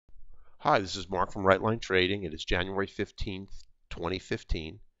Hi, this is Mark from Right Line Trading. It is January 15th,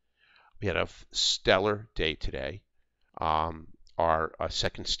 2015. We had a stellar day today, our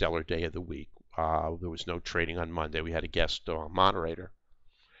second stellar day of the week. There was no trading on Monday. We had a guest moderator.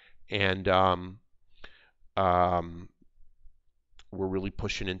 And we're really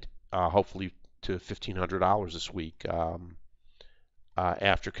pushing in, hopefully, to $1,500 this week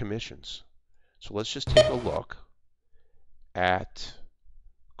after commissions. So let's just take a look at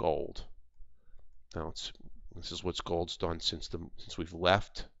gold. Now, this is what gold's done since we've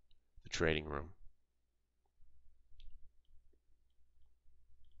left the trading room.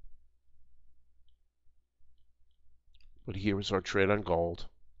 But here is our trade on gold.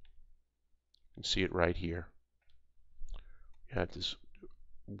 You can see it right here. We had this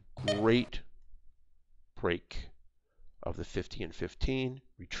great break of the 50 and 15,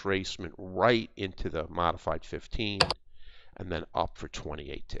 retracement right into the modified 15, and then up for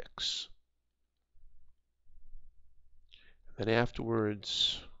 28 ticks. And then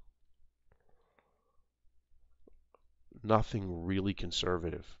afterwards, nothing really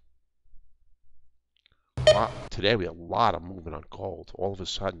conservative. Today we had a lot of movement on gold. All of a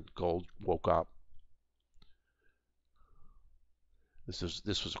sudden, gold woke up. This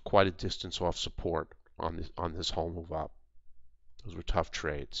was quite a distance off support on this whole move up. Those were tough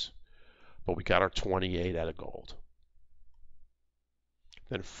trades, but we got our 28 out of gold.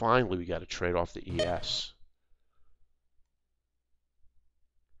 Then finally, we got a trade off the ES.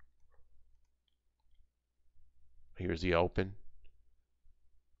 Here's the open.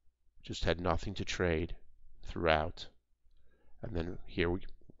 Just had nothing to trade throughout. And then here we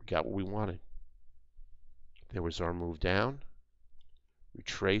got what we wanted. There was our move down,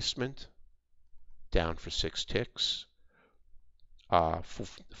 retracement, down for 6 ticks,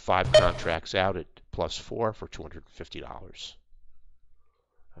 5 contracts out at +4 for $250.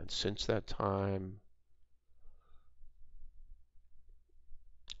 And since that time,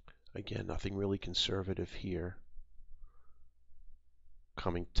 again, nothing really conservative here.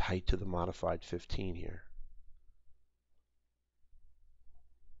 Coming tight to the modified 15 here.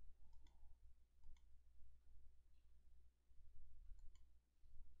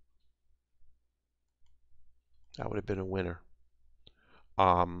 That would have been a winner.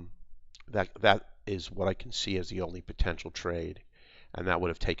 That is what I can see as the only potential trade, and that would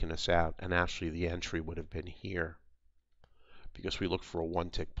have taken us out. And actually, the entry would have been here because we looked for a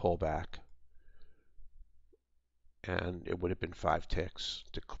 1-tick pullback, and it would have been 5 ticks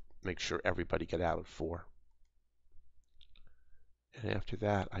to make sure everybody got out at 4. And after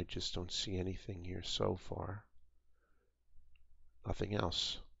that, I just don't see anything here so far. Nothing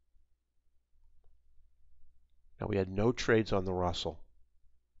else. Now we had no trades on the Russell.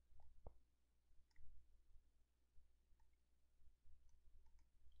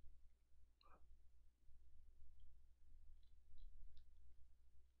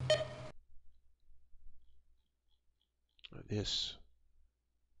 This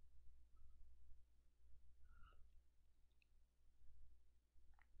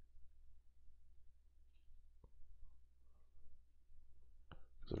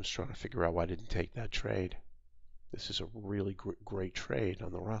I'm just trying to figure out why I didn't take that trade. This is a really great trade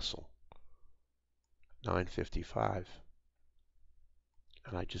on the Russell. 955.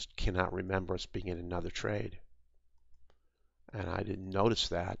 And I just cannot remember us being in another trade. And I didn't notice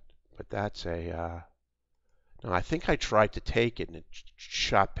that, but that's a... Now, I think I tried to take it and it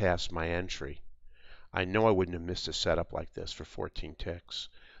shot past my entry. I know I wouldn't have missed a setup like this for 14 ticks.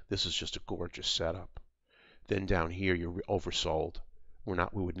 This is just a gorgeous setup. Then down here, you're oversold. We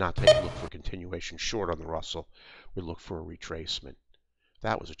would not take a look for continuation short on the Russell. We'd look for a retracement.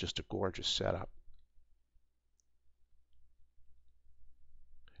 That was just a gorgeous setup.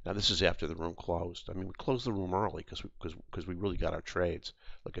 Now this is after the room closed. I mean, we closed the room early because we really got our trades.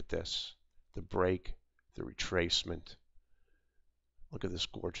 Look at this, the break, the retracement. Look at this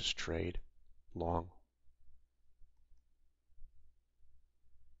gorgeous trade, long.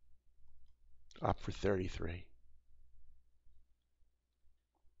 Up for 33.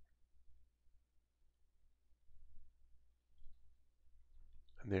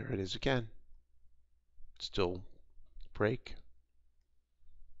 And there it is again. Still break.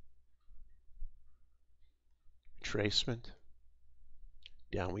 Retracement.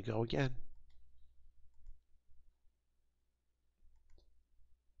 Down we go again.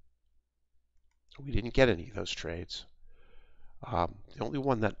 We didn't get any of those trades. The only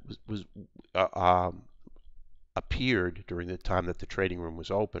one that appeared during the time that the trading room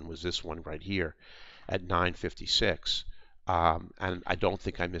was open was this one right here at 956. And I don't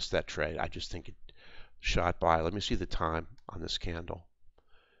think I missed that trade. I just think it shot by. Let me see the time on this candle.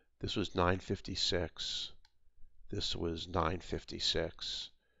 This was 956. This was 956.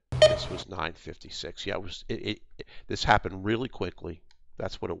 This was 956. Yeah, this happened really quickly.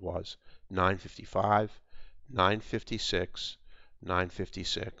 That's what it was. 955, 956,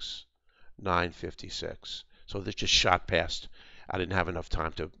 956, 956. So this just shot past. I didn't have enough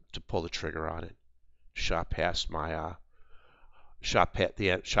time to pull the trigger on it. Shot past my shot past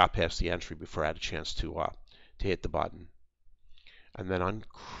the entry before I had a chance to hit the button. And then on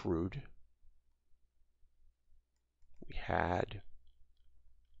crude, we had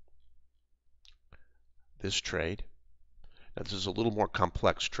this trade. Now this is a little more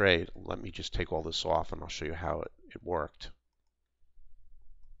complex trade. Let me just take all this off and I'll show you how it worked.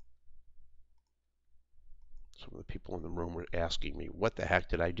 Some of the people in the room were asking me, what the heck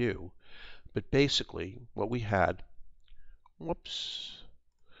did I do? But basically, what we had, what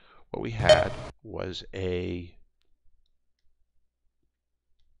we had was a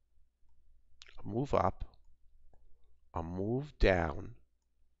move up, a move down,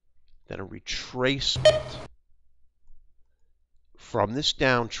 then a retracement from this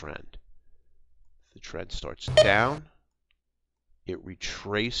downtrend. The trend starts down, it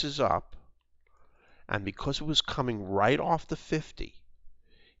retraces up, and because it was coming right off the 50,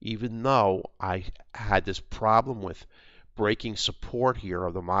 even though I had this problem with breaking support here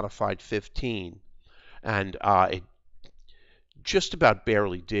of the modified 15, and it just about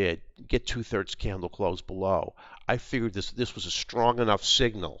barely did get 2/3 candle close below, I figured this was a strong enough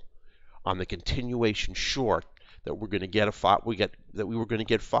signal on the continuation short that we're going to get we were going to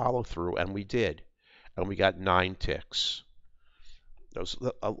get follow through, and we did, and we got 9 ticks. That was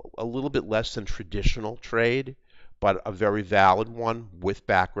a little bit less than traditional trade, but a very valid one with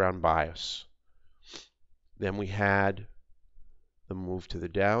background bias. Then we had the move to the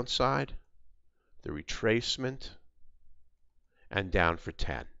downside, the retracement, and down for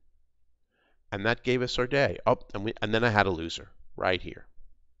 10. And that gave us our day. Oh, and then I had a loser right here.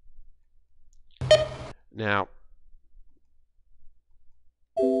 Now,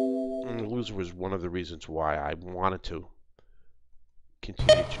 the loser was one of the reasons why I wanted to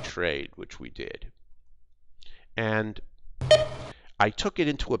continue to trade, which we did. And I took it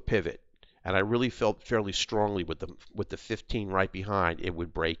into a pivot, and I really felt fairly strongly with the 15 right behind it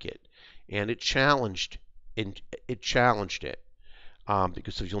would break it, and it challenged it.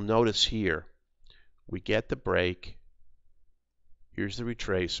 Because if you'll notice here, we get the break. Here's the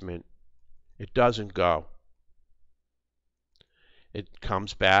retracement. It doesn't go. It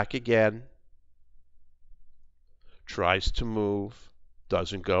comes back again, tries to move,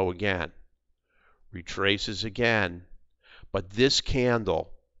 doesn't go again, retraces again, but this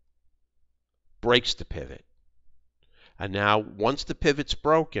candle breaks the pivot. And now once the pivot's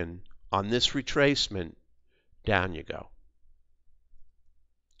broken on this retracement, down you go.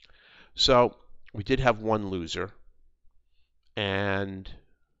 So we did have one loser, and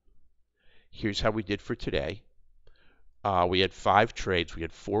here's how we did for today. We had 5 trades. We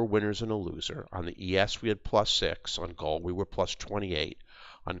had 4 winners and a loser. On the ES, we had +6. On gold, we were +28.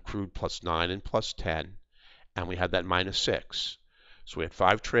 On crude, +9 and +10. And we had that -6. So we had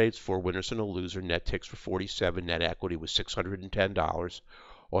 5 trades, 4 winners and a loser. Net ticks were 47. Net equity was $610.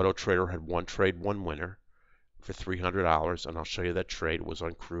 Auto Trader had 1 trade, 1 winner for $300. And I'll show you that trade was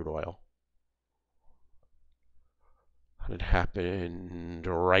on crude oil. And it happened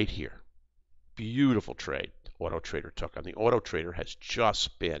right here. Beautiful trade Auto Trader took. And the Auto Trader has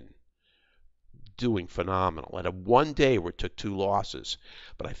just been doing phenomenal. At a one day where it took 2 losses,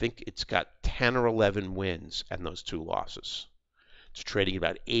 but I think it's got 10 or 11 wins and those 2 losses. It's trading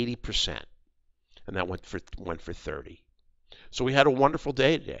about 80%, and that went for 30. So we had a wonderful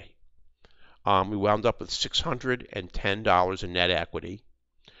day today. We wound up with $610 in net equity.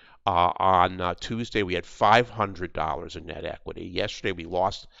 On Tuesday, we had $500 in net equity. Yesterday, we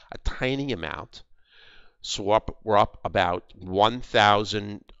lost a tiny amount. So we're up about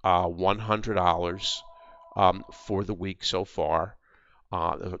 $1,100 for the week so far.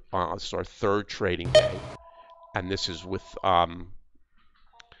 It's our 3rd trading day, and this is without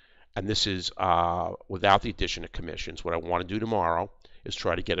the addition of commissions. What I want to do tomorrow is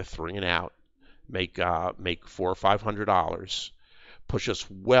try to get a 3 and out, make $400 or $500. Push us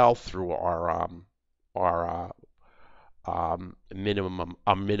well through our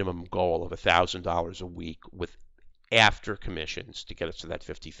minimum goal of $1,000 a week with after commissions to get us to that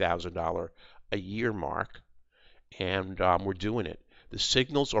 $50,000 a year mark, and we're doing it. The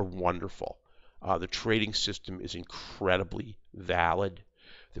signals are wonderful. The trading system is incredibly valid.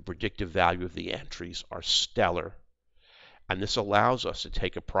 The predictive value of the entries are stellar, and this allows us to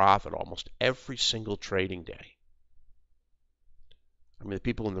take a profit almost every single trading day. I mean, the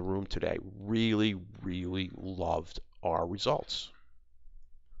people in the room today really, really loved our results.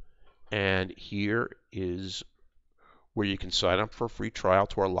 And here is where you can sign up for a free trial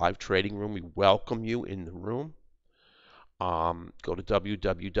to our live trading room. We welcome you in the room. Go to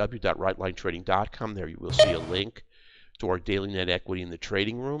www.rightlinetrading.com. There you will see a link to our daily net equity in the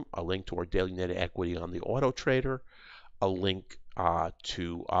trading room, a link to our daily net equity on the auto trader, a link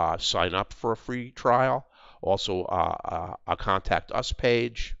to sign up for a free trial, also a contact us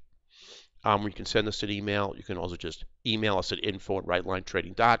page where you can send us an email. You can also just email us at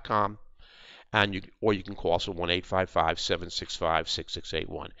info@rightlinetrading.com. Or you can call us at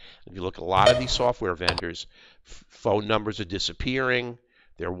 1-855-765-6681. If you look at a lot of these software vendors, phone numbers are disappearing.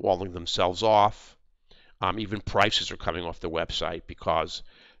 They're walling themselves off. Even prices are coming off their website because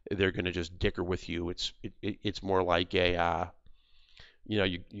they're going to just dicker with you. It's more like you're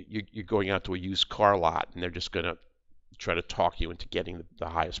going out to a used car lot and they're just going to try to talk you into getting the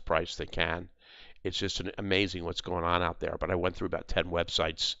highest price they can. It's just amazing what's going on out there. But I went through about 10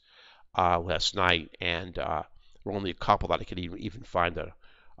 websites last night, and there were only a couple that I could even find a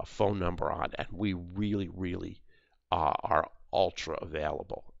phone number on, and we really, really are ultra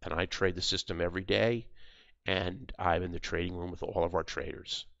available. And I trade the system every day, and I'm in the trading room with all of our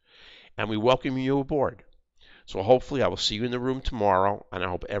traders. And we welcome you aboard. So hopefully I will see you in the room tomorrow, and I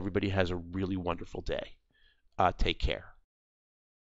hope everybody has a really wonderful day. Take care.